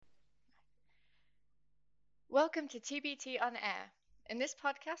Welcome to TBT on Air. In this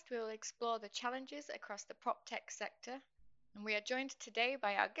podcast, we will explore the challenges across the prop tech sector, and we are joined today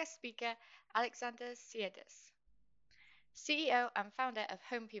by our guest speaker, Alexander Siedis, CEO and founder of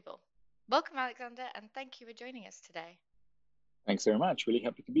Home People. Welcome, Alexander, and thank you for joining us today. Thanks very much. Really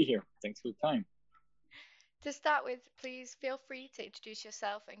happy to be here. Thanks for the time. To start with, please feel free to introduce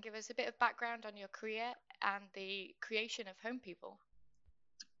yourself and give us a bit of background on your career and the creation of Home People.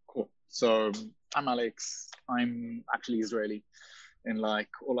 Cool. So I'm Alex. I'm actually Israeli. And like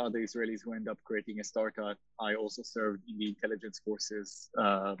all other Israelis who end up creating a startup, I also served in the intelligence forces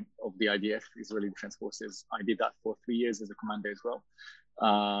of the IDF, Israeli Defense Forces. I did that for 3 years as a commander as well.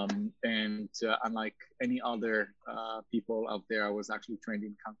 And unlike any other people out there, I was actually trained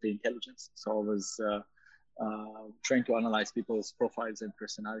in counterintelligence. So I was trained to analyze people's profiles and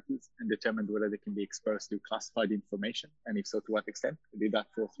personalities and determine whether they can be exposed to classified information, and if so, to what extent. I did that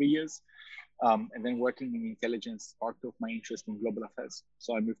for 3 years. And then working in intelligence sparked off my interest in global affairs.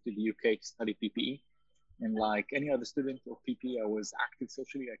 So I moved to the UK to study PPE. And like any other student of PPE, I was active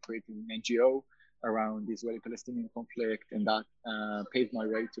socially. I created an NGO around the Israeli-Palestinian conflict, and that paved my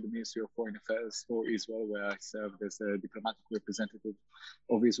way to the Ministry of Foreign Affairs for Israel, where I served as a diplomatic representative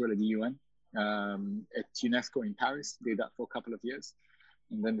of Israel at the UN. At UNESCO in Paris, did that for a couple of years,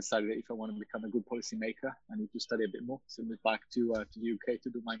 and then decided that if I want to become a good policymaker, I need to study a bit more. So moved back to the UK to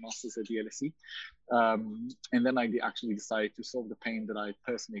do my master's at the LSE. And then I actually decided to solve the pain that I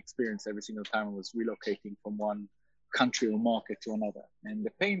personally experienced every single time I was relocating from one country or market to another. And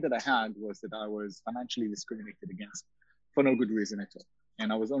the pain that I had was that I was financially discriminated against for no good reason at all.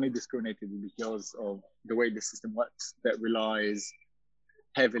 And I was only discriminated because of the way the system works, that relies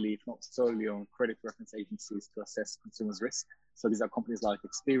heavily, if not solely, on credit reference agencies to assess consumers' risk. So these are companies like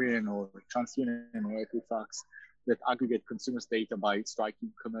Experian or TransUnion or Equifax that aggregate consumers' data by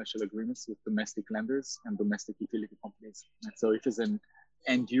striking commercial agreements with domestic lenders and domestic utility companies. And so if as an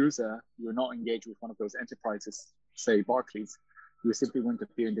end user, you're not engaged with one of those enterprises, say Barclays, you simply won't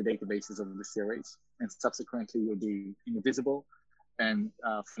appear in the databases of the CRAs. And subsequently, you'll be invisible and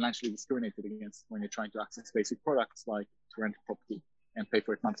financially discriminated against when you're trying to access basic products like to rent a property and pay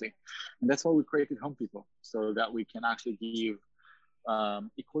for it monthly. And that's why we created Home People, so that we can actually give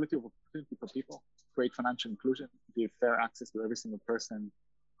equality of opportunity for people, create financial inclusion, give fair access to every single person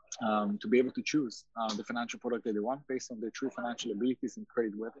to be able to choose the financial product that they want based on their true financial abilities and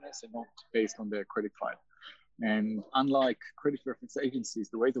credit worthiness, and not based on their credit file. And unlike credit reference agencies,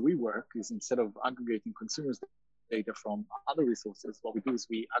 the way that we work is, instead of aggregating consumers' data from other resources, what we do is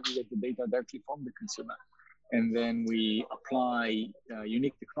we aggregate the data directly from the consumer. And then we apply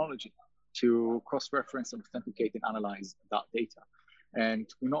unique technology to cross-reference and authenticate and analyze that data. And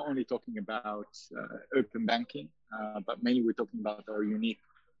we're not only talking about open banking, but mainly we're talking about our unique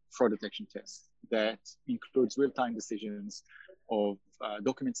fraud detection test that includes real-time decisions of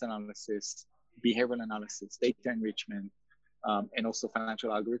documents analysis, behavioral analysis, data enrichment, and also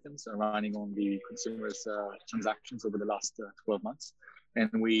financial algorithms are running on the consumer's transactions over the last 12 months. And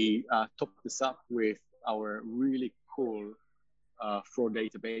we top this up with our really cool fraud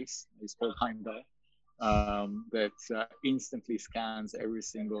database. It's called Heimdall, that instantly scans every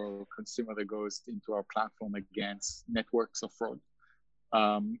single consumer that goes into our platform against networks of fraud.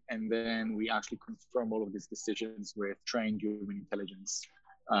 And then we actually confirm all of these decisions with trained human intelligence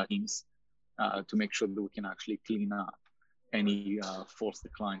teams to make sure that we can actually clean up any false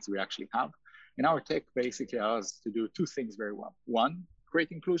declines we actually have. And our tech basically allows us to do two things very well. One,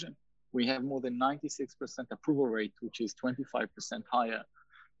 create inclusion. We have more than 96% approval rate, which is 25% higher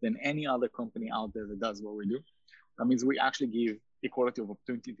than any other company out there that does what we do. That means we actually give equality of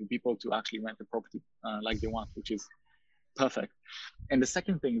opportunity to people to actually rent a property like they want, which is perfect. And the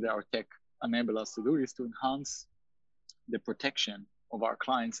second thing that our tech enables us to do is to enhance the protection of our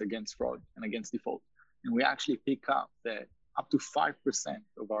clients against fraud and against default. And we actually pick up that up to 5%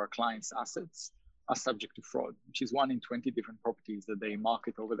 of our clients' assets are subject to fraud, which is 1 in 20 different properties that they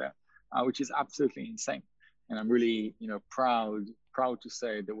market over there, which is absolutely insane. And I'm really, proud to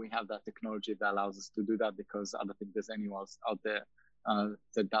say that we have that technology that allows us to do that, because I don't think there's anyone else out there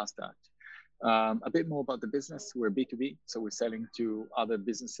that does that. A bit more about the business. We're B2B, so we're selling to other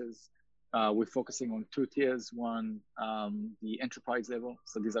businesses. We're focusing on 2 tiers. One, the enterprise level.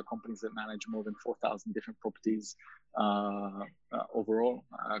 So these are companies that manage more than 4,000 different properties overall.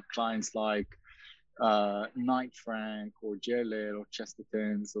 Clients like Knight Frank or JLL or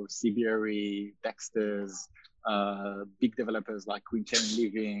Chesterton's or CBRE, Dexter's, big developers like Queen Karen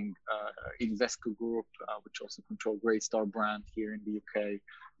Living, Invesco Group, which also control Greystar brand here in the UK.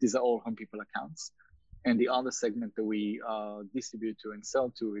 These are all Home People accounts. And the other segment that we distribute to and sell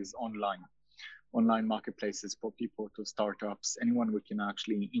to is online. online marketplaces, property portals, startups, anyone we can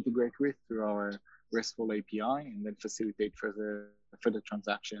actually integrate with through our RESTful API, and then facilitate further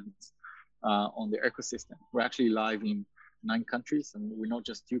transactions on the ecosystem. We're actually live in 9 countries, and we're not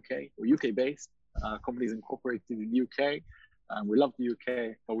just UK. We're UK based. Companies incorporated in the UK. We love the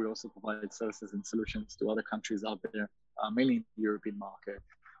UK, but we also provide services and solutions to other countries out there, mainly in the European market.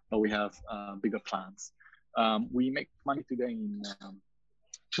 But we have bigger plans. We make money today in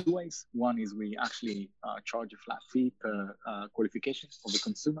 2 ways. One is we actually charge a flat fee per qualification of the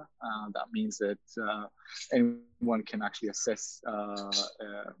consumer. That means that anyone can actually assess a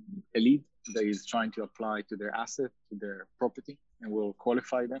lead that is trying to apply to their asset, to their property, and we'll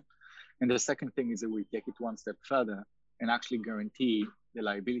qualify them. And the second thing is that we take it one step further and actually guarantee the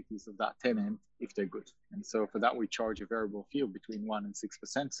liabilities of that tenant if they're good. And so for that, we charge a variable fee of between 1% and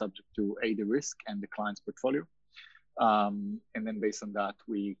 6%, subject to the risk and the client's portfolio. And then based on that,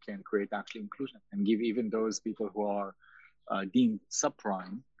 we can create actually inclusion and give even those people who are deemed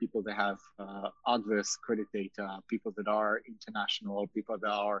subprime, people that have adverse credit data, people that are international, people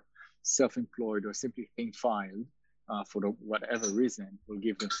that are self-employed or simply paying filed for whatever reason, we'll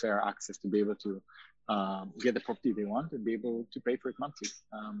give them fair access to be able to get the property they want and be able to pay for it monthly.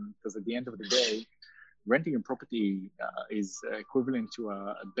 Because at the end of the day, renting a property is equivalent to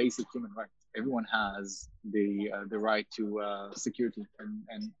a basic human right. Everyone has the right to security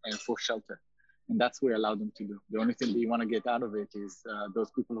and for shelter, and that's what we allow them to do. The only thing that you want to get out of it is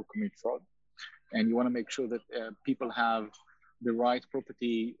those people who commit fraud, and you want to make sure that people have the right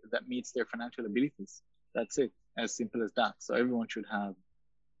property that meets their financial abilities. That's it, as simple as that. So everyone should have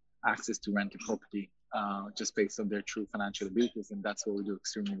access to rent a property just based on their true financial abilities, and that's what we do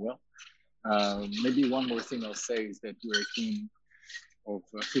extremely well. Maybe one more thing I'll say is that we're a team of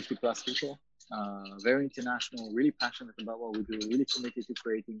 50 plus people, very international, really passionate about what we do, really committed to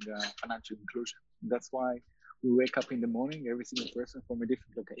creating financial inclusion. And that's why we wake up in the morning, every single person from a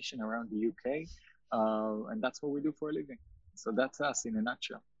different location around the UK, and that's what we do for a living. So that's us in a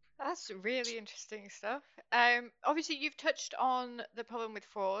nutshell. That's really interesting stuff. Obviously, you've touched on the problem with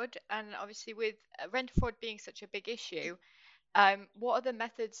fraud, and obviously, with rent fraud being such a big issue, what are the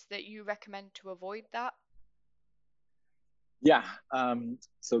methods that you recommend to avoid that? Yeah.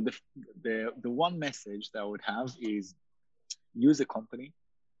 So the one message that I would have is use a company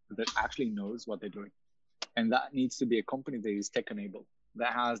that actually knows what they're doing, and that needs to be a company that is tech enabled,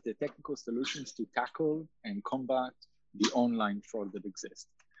 that has the technical solutions to tackle and combat the online fraud that exists.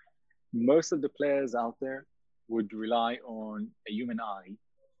 Most of the players out there would rely on a human eye,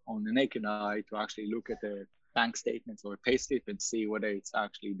 on the naked eye, to actually look at the bank statements or a pay slip and see whether it's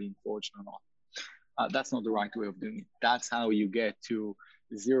actually being forged or not. That's not the right way of doing it. That's how you get to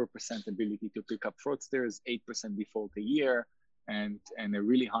 0% ability to pick up fraudsters, 8% default a year, and a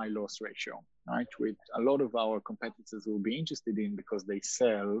really high loss ratio, right? Which a lot of our competitors will be interested in because they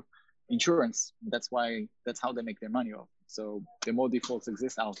sell insurance. That's how they make their money off. So the more defaults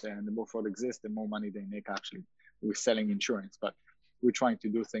exist out there and the more fraud exists, the more money they make actually with selling insurance. But we're trying to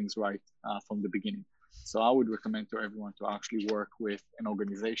do things right from the beginning. So I would recommend to everyone to actually work with an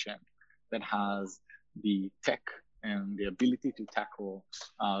organization that has the tech and the ability to tackle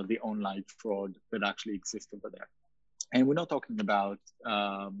the online fraud that actually exists over there. And we're not talking about,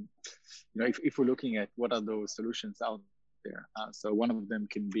 if we're looking at what are those solutions out there. So one of them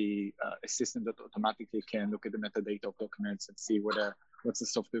can be a system that automatically can look at the metadata of documents and see what's the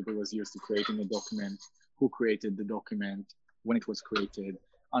software that was used to creating a document, who created the document, when it was created,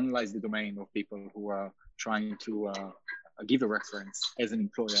 analyze the domain of people who are trying to give a reference as an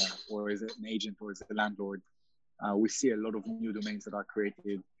employer or as an agent or as a landlord. We see a lot of new domains that are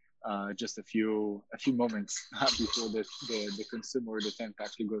created just a few moments before the consumer or the tenant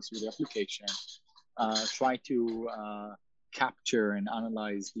actually goes through the application. Try to capture and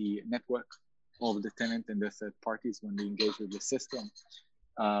analyze the network of the tenant and the third parties when they engage with the system,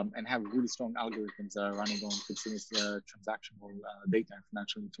 and have really strong algorithms running on continuous transactional data and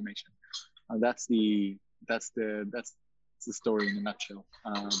financial information. That's the story in a nutshell.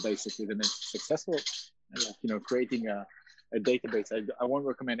 Basically, then it's successful. Creating a database. I won't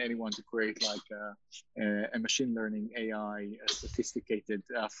recommend anyone to create like a machine learning AI, a sophisticated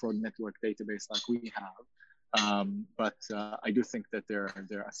fraud network database like we have. But I do think that there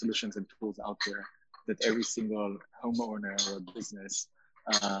are solutions and tools out there that every single homeowner or business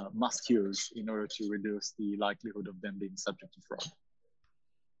must use in order to reduce the likelihood of them being subject to fraud.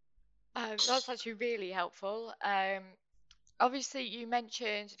 That's actually really helpful. Obviously, you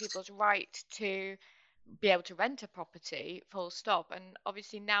mentioned people's right to be able to rent a property, full stop. And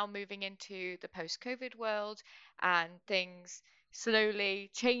obviously, now moving into the post-COVID world and things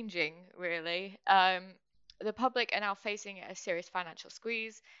slowly changing, really. The public are now facing a serious financial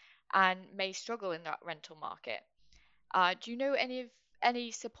squeeze and may struggle in that rental market. Do you know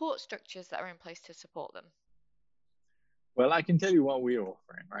any support structures that are in place to support them? Well, I can tell you what we're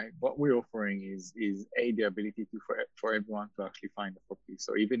offering, right? What we're offering is the ability to for everyone to actually find a property.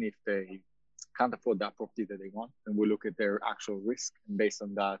 So even if they can't afford that property that they want, then we'll look at their actual risk, and based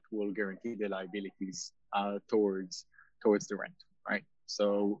on that, we'll guarantee their liabilities towards the rent, right?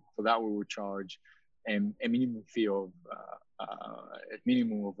 So for that, we would charge a minimum fee of a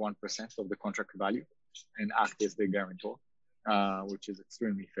minimum of 1% of the contract value, and act as the guarantor, which is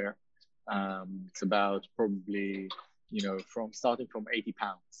extremely fair. It's about probably from starting from £80,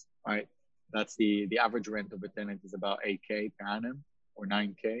 right? That's the average rent of a tenant is about 8K per annum or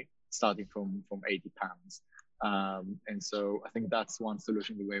 9K, starting from £80. And so I think that's one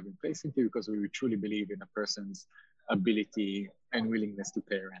solution that we have been placing to, because we truly believe in a person's ability and willingness to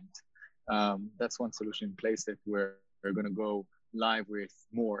pay rent. That's one solution in place that we're going to go live with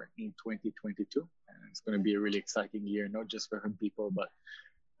more in 2022. And it's going to be a really exciting year, not just for home people, but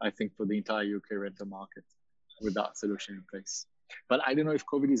I think for the entire UK rental market with that solution in place. But I don't know if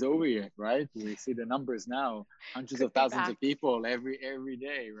COVID is over yet, right? We see the numbers now, hundreds of thousands of people every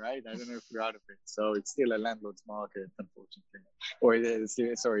day, right? I don't know if we're out of it. So it's still a landlord's market, unfortunately. Or it's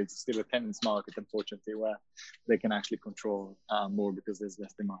still a tenant's market, unfortunately, where they can actually control more because there's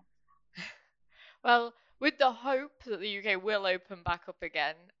less demand. Well, with the hope that the UK will open back up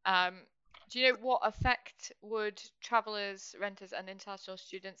again, do you know what effect would travellers, renters, and international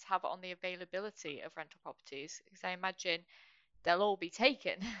students have on the availability of rental properties? Because I imagine they'll all be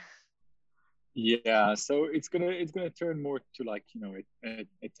taken. Yeah, so it's gonna turn more to like a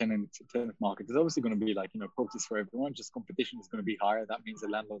tenant market. There's obviously gonna be like properties for everyone. Just competition is gonna be higher. That means the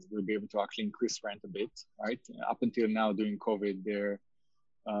landlords will be able to actually increase rent a bit, right? Up until now during COVID, they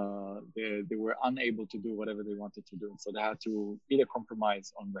were unable to do whatever they wanted to do, so they had to either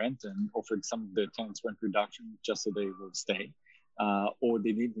compromise on rent and offered some of the tenants rent reduction just so they will stay, or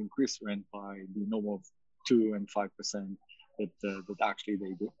they need to increase rent by the normal 2 and 5% that actually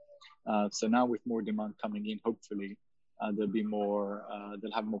they do. So now with more demand coming in, hopefully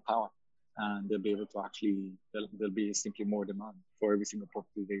they'll have more power, and they'll be able to there'll be simply more demand for every single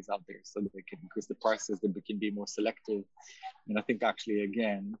property that is out there, so that they can increase the prices, that they can be more selective. And I think actually,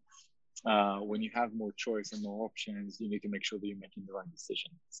 again, when you have more choice and more options, you need to make sure that you're making the right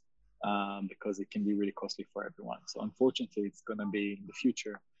decisions, because it can be really costly for everyone. So unfortunately, it's going to be in the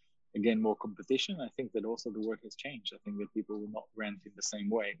future, again, more competition. I think that also the work has changed. I think that people will not rent in the same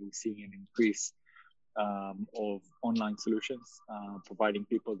way. We're seeing an increase of online solutions, providing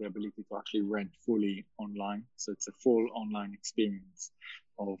people the ability to actually rent fully online. So it's a full online experience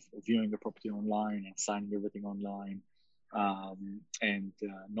of viewing the property online and signing everything online, and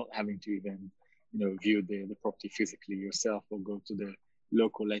not having to even view the property physically yourself, or go to the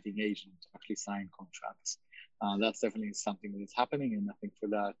local letting agent to actually sign contracts. That's definitely something that's happening, and I think for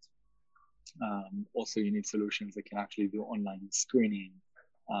that, also you need solutions that can actually do online screening,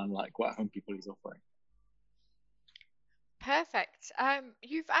 like what Home People is offering. Perfect.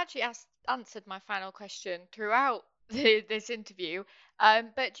 You've actually answered my final question throughout this interview.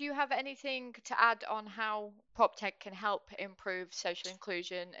 But do you have anything to add on how PropTech can help improve social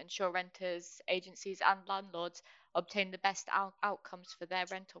inclusion, ensure renters, agencies, and landlords obtain the best outcomes for their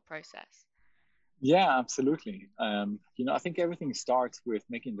rental process? Yeah, absolutely. I think everything starts with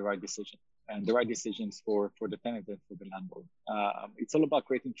making the right decision, and the right decisions for the tenant and for the landlord. It's all about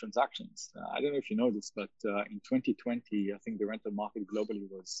creating transactions. I don't know if you know this, but in 2020, I think the rental market globally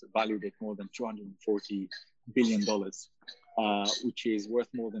was valued at more than $240 billion, which is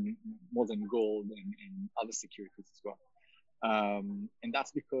worth more than gold and other securities as well. And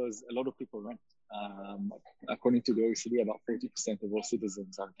that's because a lot of people rent. According to the OECD, about 40% of all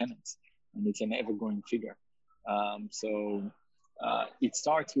citizens are tenants, and it's an ever-growing figure. So it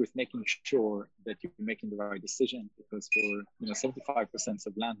starts with making sure that you're making the right decision, because for 75%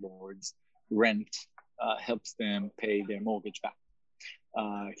 of landlords, rent helps them pay their mortgage back,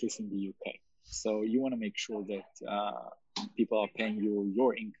 at least in the UK. So you want to make sure that people are paying you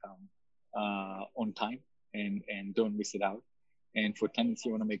your income on time and don't miss it out. And for tenants,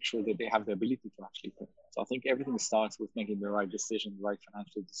 you want to make sure that they have the ability to actually pay. So I think everything starts with making the right decision, the right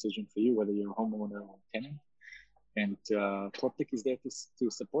financial decision for you, whether you're a homeowner or a tenant. And PropTech is there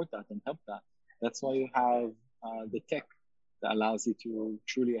to support that and help that. That's why you have the tech that allows you to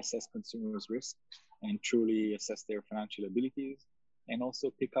truly assess consumers' risk and truly assess their financial abilities, and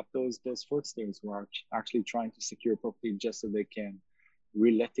also pick up those fraudsters who are actually trying to secure property just so they can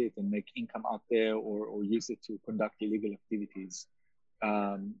relet it and make income out there, or use it to conduct illegal activities.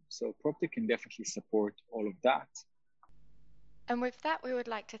 So PropTech can definitely support all of that. And with that, we would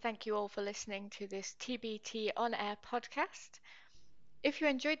like to thank you all for listening to this TBT On Air podcast. If you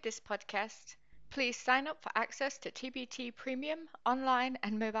enjoyed this podcast, please sign up for access to TBT Premium, online,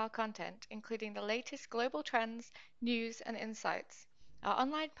 and mobile content, including the latest global trends, news, and insights. Our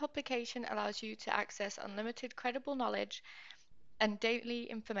online publication allows you to access unlimited credible knowledge and daily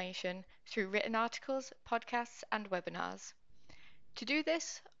information through written articles, podcasts, and webinars. To do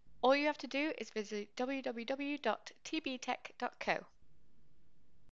this, all you have to do is visit www.tbtech.co.